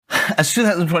As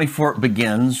 2024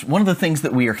 begins, one of the things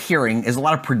that we are hearing is a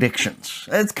lot of predictions.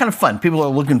 It's kind of fun. People are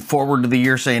looking forward to the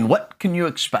year saying, what can you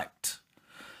expect?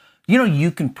 You know, you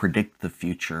can predict the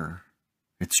future.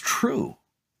 It's true.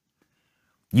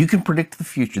 You can predict the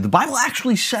future. The Bible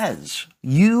actually says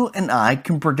you and I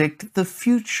can predict the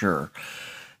future.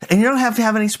 And you don't have to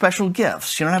have any special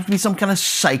gifts. You don't have to be some kind of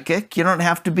psychic. You don't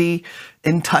have to be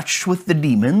in touch with the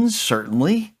demons,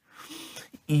 certainly.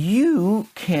 You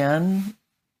can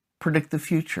predict the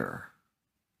future.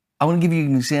 I want to give you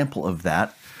an example of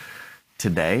that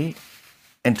today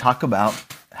and talk about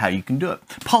how you can do it.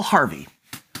 Paul Harvey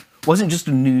wasn't just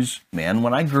a newsman.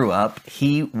 When I grew up,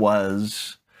 he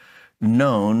was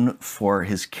known for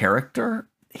his character.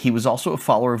 He was also a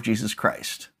follower of Jesus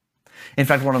Christ. In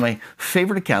fact, one of my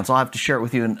favorite accounts, I'll have to share it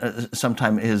with you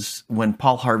sometime, is when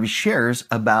Paul Harvey shares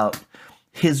about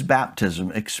his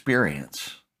baptism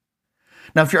experience.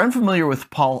 Now, if you're unfamiliar with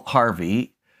Paul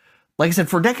Harvey, like I said,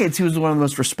 for decades, he was one of the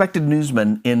most respected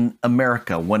newsmen in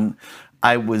America. When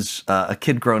I was a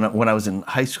kid growing up, when I was in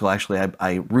high school, actually,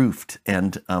 I roofed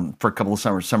and for a couple of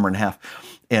summers, summer and a half.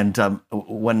 And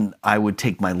when I would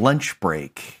take my lunch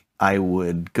break, I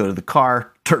would go to the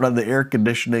car, turn on the air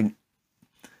conditioning,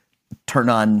 turn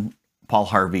on Paul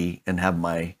Harvey, and have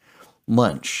my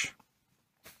lunch.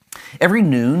 Every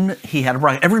noon, he had a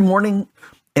broadcast. Every morning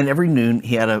and every noon,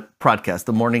 he had a podcast.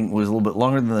 The morning was a little bit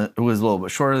longer than it was a little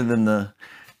bit shorter than the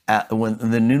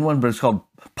noon one, but it's called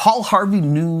Paul Harvey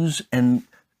News and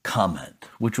Comment,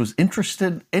 which was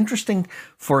interesting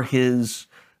for his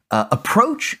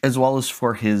approach as well as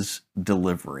for his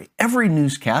delivery. Every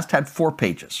newscast had 4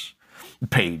 pages.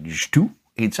 Page 2,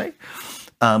 he'd say.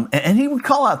 And he would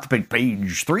call out the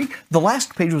page 3. The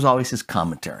last page was always his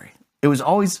commentary. It was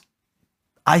always,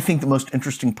 I think, the most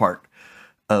interesting part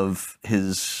of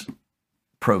his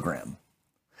program.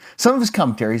 Some of his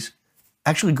commentaries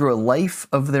actually grew a life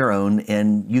of their own,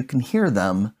 and you can hear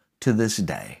them to this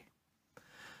day.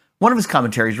 One of his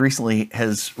commentaries recently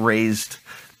has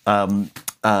become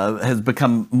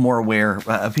more aware,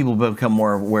 people have become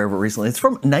more aware of it recently. It's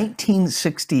from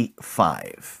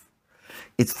 1965.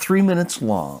 It's 3 minutes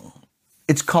long.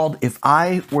 It's called If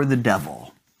I Were the Devil.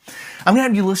 I'm going to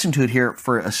have you listen to it here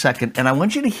for a second, and I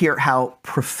want you to hear how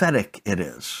prophetic it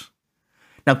is.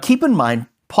 Now, keep in mind,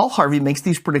 Paul Harvey makes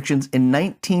these predictions in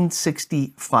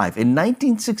 1965. In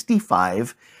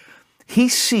 1965, he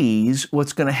sees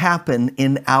what's going to happen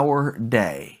in our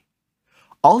day.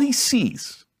 All he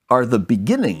sees are the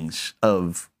beginnings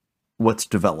of what's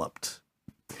developed.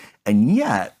 And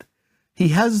yet, he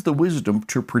has the wisdom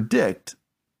to predict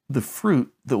the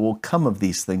fruit that will come of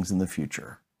these things in the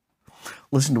future.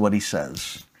 Listen to what he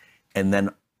says, and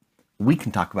then we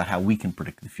can talk about how we can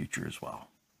predict the future as well.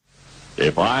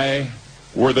 If I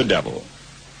were the devil,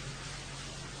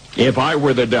 if I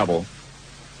were the devil,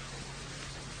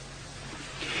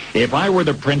 if I were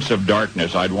the prince of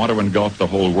darkness, I'd want to engulf the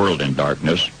whole world in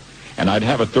darkness, and I'd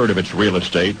have 1/3 of its real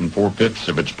estate and 4/5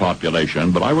 of its population,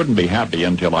 but I wouldn't be happy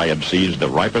until I had seized the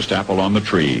ripest apple on the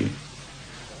tree,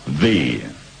 thee.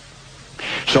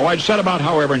 So I'd set about,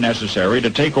 however necessary, to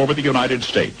take over the United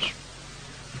States.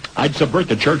 I'd subvert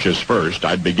the churches first.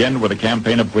 I'd begin with a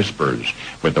campaign of whispers.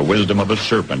 With the wisdom of a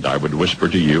serpent, I would whisper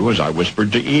to you as I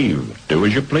whispered to Eve, do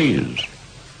as you please.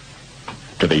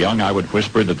 To the young, I would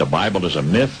whisper that the Bible is a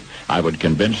myth. I would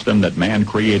convince them that man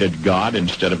created God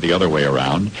instead of the other way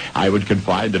around. I would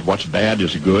confide that what's bad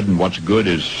is good and what's good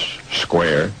is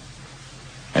square.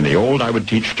 And the old, I would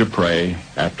teach to pray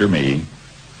after me,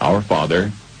 Our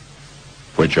Father,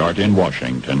 which art in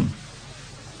Washington.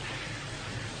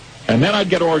 And then I'd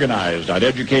get organized. I'd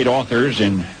educate authors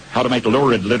in how to make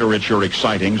lurid literature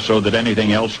exciting so that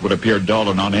anything else would appear dull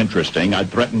and uninteresting. I'd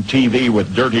threaten TV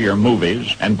with dirtier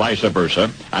movies and vice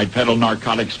versa. I'd peddle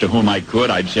narcotics to whom I could.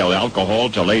 I'd sell alcohol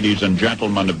to ladies and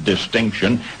gentlemen of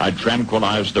distinction. I'd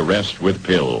tranquilize the rest with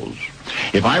pills.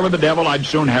 If I were the devil, I'd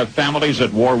soon have families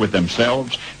at war with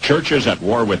themselves, churches at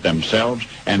war with themselves,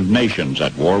 and nations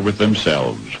at war with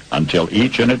themselves, until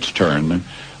each in its turn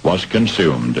was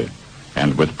consumed.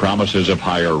 And with promises of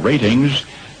higher ratings,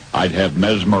 I'd have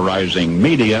mesmerizing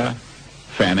media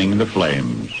fanning the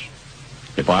flames.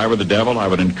 If I were the devil, I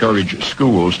would encourage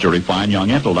schools to refine young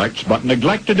intellects, but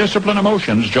neglect to discipline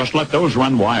emotions. Just let those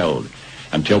run wild.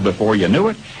 Until before you knew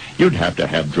it, you'd have to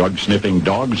have drug-sniffing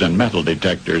dogs and metal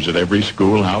detectors at every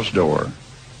schoolhouse door.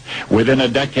 Within a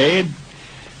decade,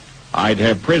 I'd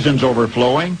have prisons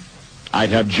overflowing.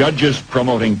 I'd have judges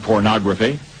promoting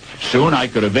pornography. Soon I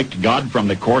could evict God from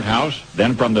the courthouse,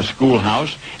 then from the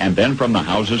schoolhouse, and then from the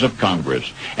houses of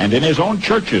Congress. And in his own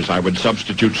churches I would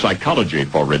substitute psychology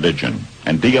for religion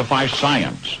and deify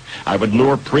science. I would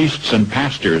lure priests and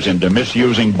pastors into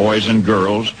misusing boys and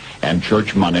girls and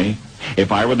church money.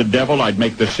 If I were the devil, I'd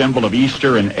make the symbol of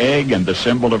Easter an egg and the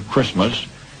symbol of Christmas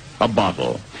a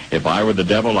bottle. If I were the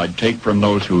devil, I'd take from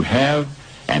those who have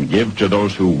and give to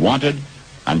those who wanted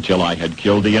until I had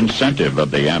killed the incentive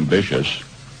of the ambitious.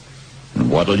 And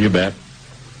what'll you bet?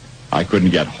 I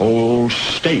couldn't get whole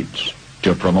states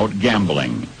to promote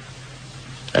gambling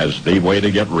as the way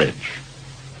to get rich.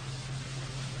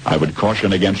 I would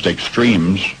caution against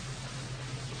extremes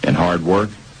in hard work,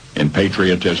 in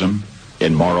patriotism,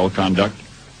 in moral conduct.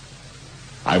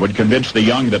 I would convince the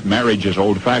young that marriage is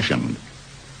old-fashioned,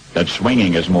 that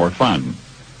swinging is more fun,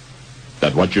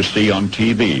 that what you see on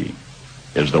TV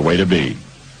is the way to be.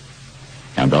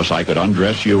 And thus I could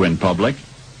undress you in public,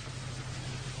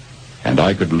 and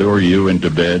I could lure you into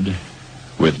bed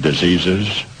with diseases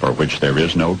for which there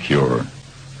is no cure.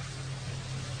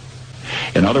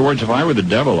 In other words, if I were the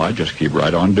devil, I'd just keep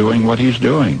right on doing what he's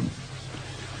doing.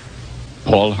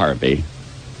 Paul Harvey.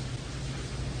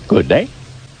 Good day.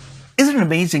 Isn't it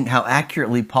amazing how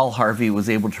accurately Paul Harvey was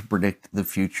able to predict the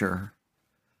future?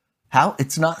 How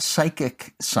it's not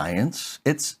psychic science,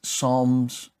 it's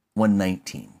Psalms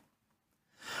 119.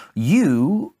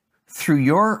 You, through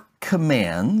your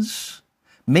commands,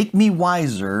 make me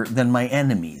wiser than my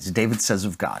enemies, David says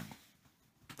of God.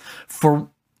 For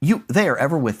they are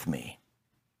ever with me.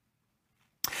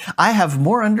 I have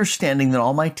more understanding than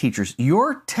all my teachers.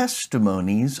 Your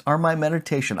testimonies are my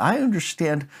meditation. I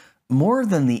understand more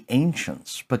than the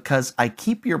ancients because I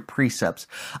keep your precepts.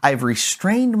 I have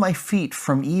restrained my feet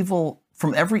from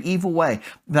every evil way,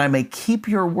 that I may keep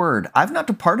your word. I've not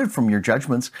departed from your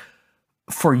judgments,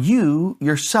 for you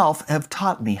yourself have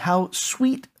taught me. How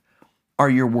sweet are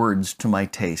your words to my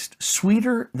taste,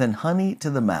 sweeter than honey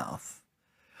to the mouth.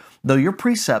 Through your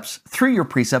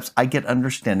precepts, I get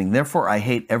understanding. Therefore, I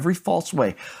hate every false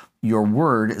way. Your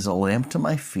word is a lamp to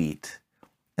my feet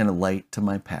and a light to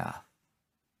my path.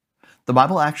 The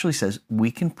Bible actually says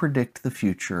we can predict the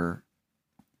future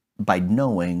by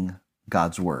knowing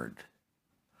God's word.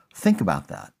 Think about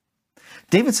that.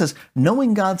 David says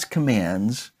knowing God's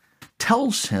commands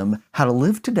tells him how to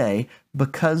live today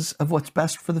because of what's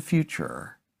best for the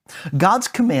future. God's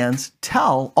commands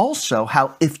tell also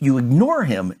how if you ignore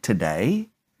him today,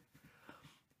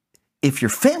 if your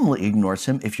family ignores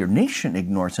him, if your nation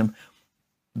ignores him,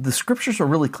 the scriptures are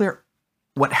really clear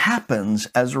what happens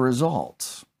as a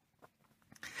result.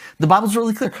 The Bible's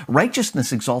really clear.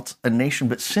 Righteousness exalts a nation,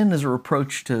 but sin is a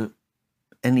reproach to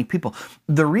any people.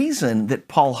 The reason that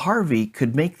Paul Harvey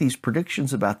could make these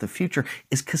predictions about the future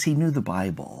is because he knew the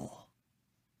Bible.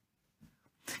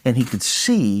 And he could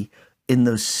see in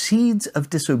those seeds of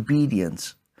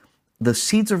disobedience, the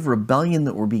seeds of rebellion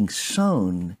that were being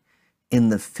sown in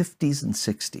the 50s and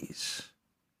 60s,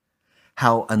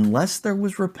 how unless there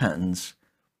was repentance,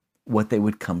 what they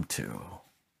would come to.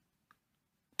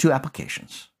 Two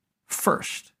applications.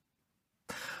 First,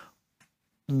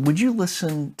 would you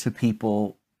listen to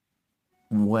people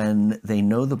when they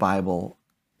know the Bible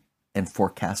and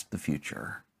forecast the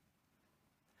future?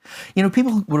 You know,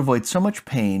 people would avoid so much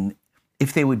pain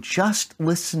if they would just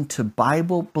listen to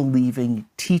Bible-believing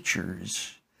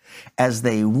teachers as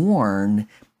they warn,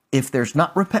 if there's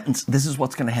not repentance, this is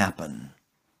what's going to happen.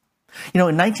 You know,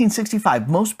 in 1965,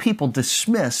 most people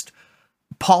dismissed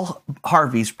Paul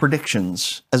Harvey's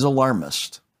predictions as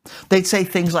alarmist. They'd say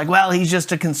things like, well, he's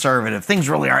just a conservative. Things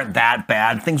really aren't that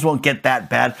bad. Things won't get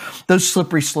that bad. Those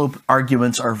slippery slope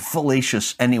arguments are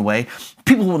fallacious anyway.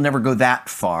 People will never go that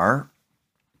far.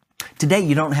 Today,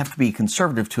 you don't have to be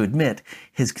conservative to admit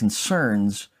his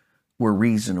concerns were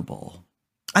reasonable.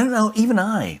 I don't know, even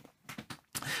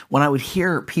when I would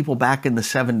hear people back in the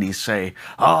 70s say,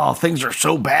 oh, things are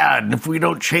so bad, and if we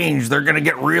don't change, they're going to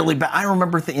get really bad. I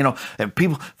remember, if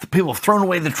people have thrown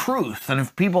away the truth, and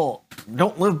if people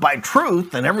don't live by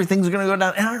truth, then everything's going to go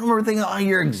down. And I remember thinking, oh,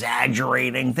 you're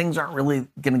exaggerating. Things aren't really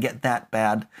going to get that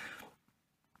bad.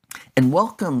 And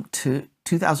welcome to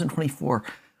 2024,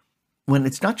 when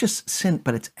it's not just sin,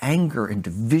 but it's anger and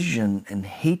division and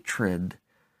hatred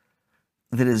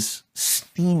that is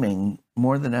steaming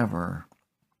more than ever.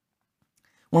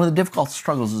 One of the difficult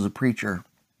struggles as a preacher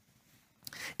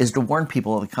is to warn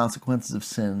people of the consequences of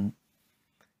sin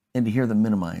and to hear them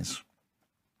minimize.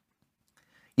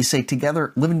 You say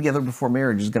living together before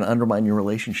marriage is going to undermine your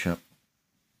relationship.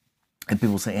 And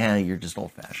people say, you're just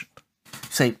old-fashioned. You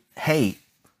say, hey,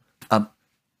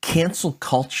 cancel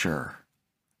culture,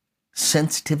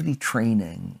 sensitivity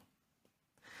training,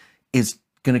 is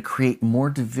going to create more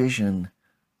division,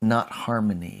 not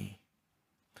harmony.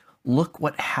 Look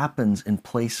what happens in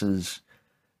places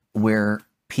where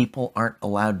people aren't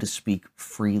allowed to speak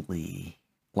freely,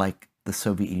 like the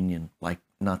Soviet Union, like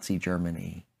Nazi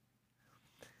Germany.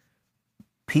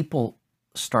 People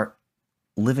start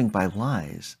living by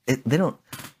lies.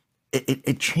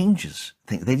 It changes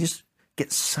things. They just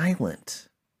get silent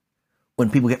when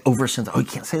people get oversensitive. Oh, you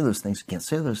can't say those things. You can't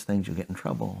say those things. You'll get in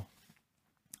trouble.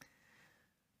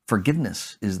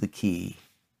 Forgiveness is the key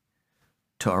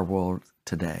to our world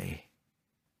today.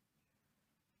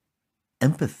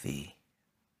 Empathy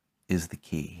is the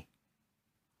key.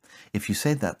 If you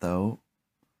say that, though,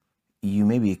 you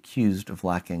may be accused of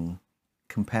lacking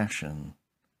compassion.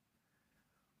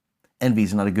 Envy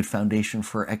is not a good foundation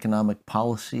for economic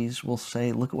policies. We'll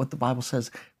say, look at what the Bible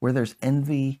says. Where there's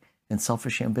envy and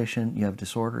selfish ambition, you have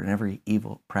disorder in every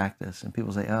evil practice. And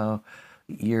people say, oh,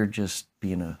 you're just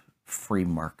being a free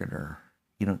marketer.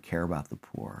 You don't care about the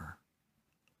poor.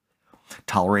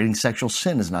 Tolerating sexual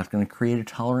sin is not going to create a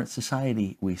tolerant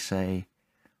society, we say.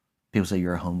 People say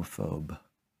you're a homophobe.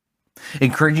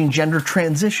 Encouraging gender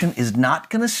transition is not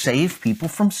going to save people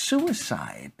from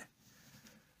suicide.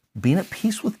 Being at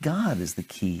peace with God is the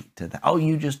key to that. Oh,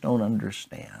 you just don't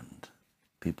understand,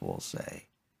 people will say.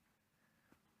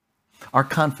 Our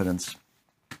confidence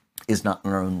is not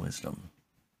in our own wisdom.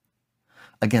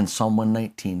 Again, Psalm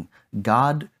 119,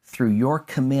 God, through your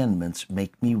commandments,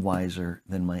 make me wiser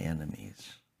than my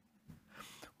enemies.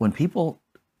 When people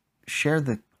share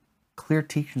the clear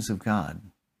teachings of God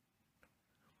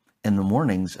and the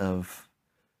warnings of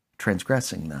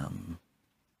transgressing them,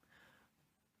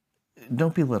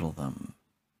 don't belittle them.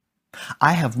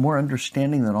 I have more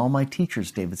understanding than all my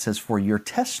teachers, David says, for your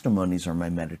testimonies are my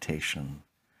meditation.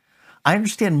 I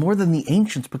understand more than the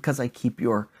ancients because I keep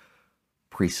your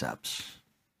precepts.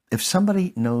 If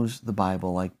somebody knows the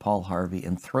Bible like Paul Harvey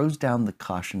and throws down the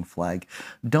caution flag,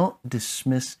 don't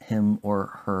dismiss him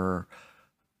or her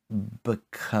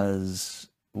because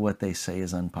what they say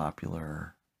is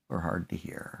unpopular or hard to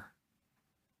hear.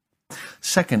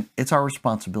 Second, it's our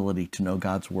responsibility to know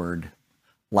God's word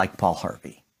like Paul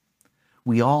Harvey.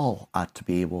 We all ought to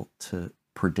be able to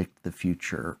predict the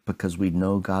future because we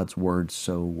know God's word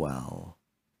so well.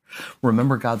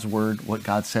 Remember God's word, what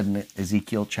God said in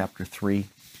Ezekiel chapter 3?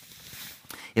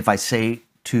 If I say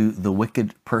to the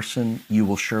wicked person, you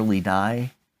will surely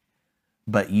die,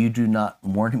 but you do not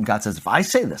warn him. God says, if I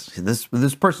say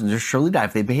this person will surely die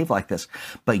if they behave like this,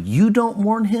 but you don't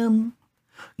warn him,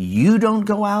 you don't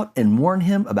go out and warn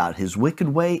him about his wicked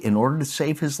way in order to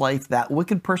save his life, that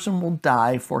wicked person will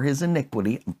die for his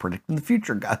iniquity. I'm predicting the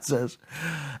future, God says,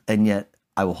 and yet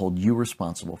I will hold you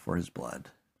responsible for his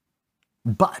blood.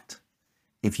 But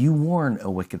if you warn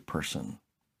a wicked person,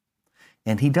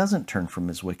 and he doesn't turn from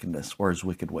his wickedness or his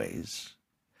wicked ways,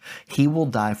 he will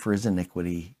die for his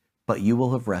iniquity, but you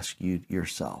will have rescued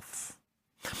yourself.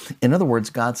 In other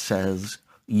words, God says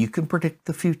you can predict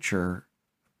the future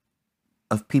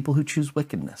of people who choose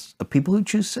wickedness, of people who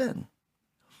choose sin.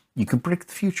 You can predict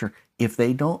the future. If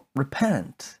they don't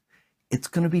repent, it's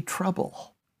going to be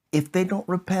trouble. If they don't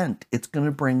repent, it's going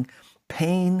to bring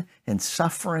pain and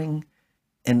suffering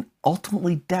and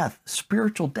ultimately death,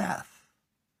 spiritual death.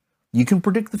 You can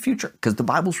predict the future because the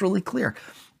Bible's really clear.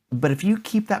 But if you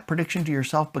keep that prediction to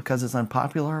yourself because it's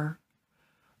unpopular,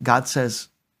 God says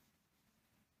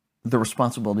the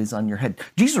responsibility is on your head.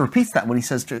 Jesus repeats that when he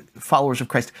says to followers of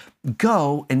Christ,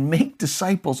 go and make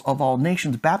disciples of all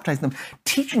nations, baptize them,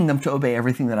 teaching them to obey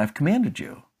everything that I've commanded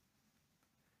you.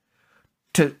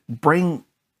 To bring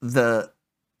the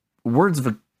words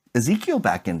of Ezekiel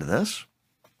back into this,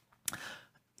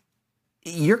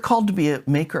 you're called to be a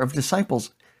maker of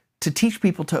disciples, to teach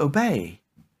people to obey.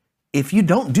 If you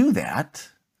don't do that,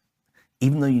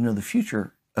 even though you know the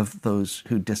future of those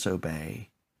who disobey,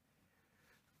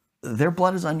 their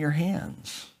blood is on your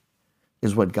hands,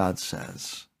 is what God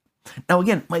says. Now,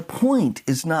 again, my point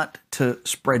is not to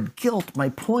spread guilt. My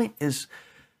point is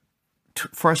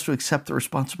for us to accept the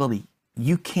responsibility.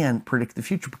 You can predict the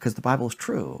future because the Bible is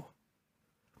true.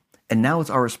 And now it's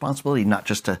our responsibility not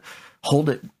just to hold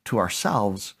it to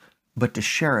ourselves, but to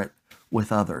share it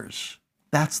with others.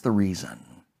 That's the reason.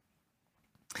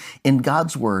 In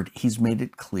God's word, he's made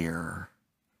it clear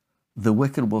the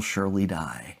wicked will surely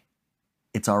die.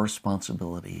 It's our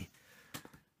responsibility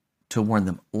to warn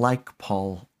them, like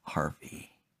Paul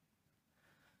Harvey.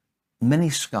 Many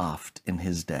scoffed in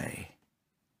his day.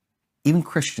 Even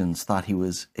Christians thought he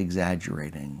was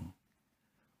exaggerating.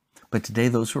 But today,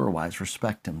 those who are wise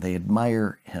respect him. They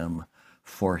admire him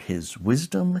for his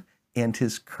wisdom and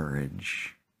his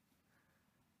courage.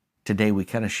 today we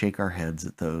kind of shake our heads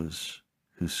at those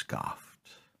who scoffed.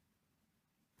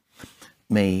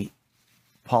 May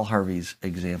Paul Harvey's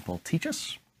example teach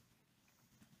us,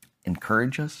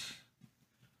 encourage us,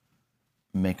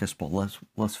 make us bold.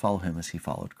 Let's follow him as he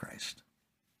followed Christ.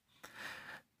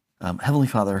 Heavenly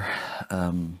Father,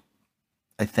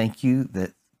 I thank you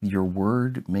that your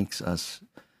word makes us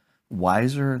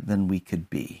wiser than we could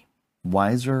be,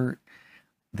 wiser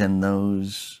than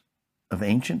those of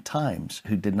ancient times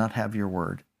who did not have your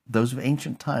word, those of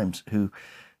ancient times who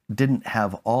didn't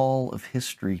have all of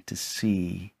history to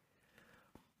see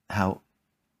how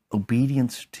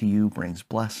obedience to you brings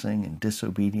blessing and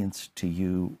disobedience to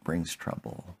you brings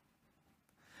trouble.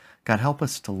 God, help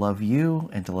us to love you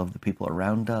and to love the people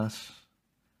around us.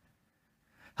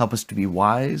 Help us to be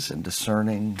wise and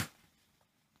discerning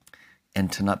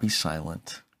and to not be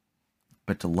silent,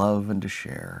 but to love and to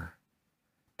share,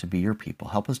 to be your people.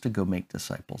 Help us to go make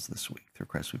disciples this week. Through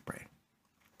Christ we pray.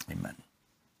 Amen.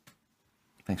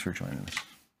 Thanks for joining us.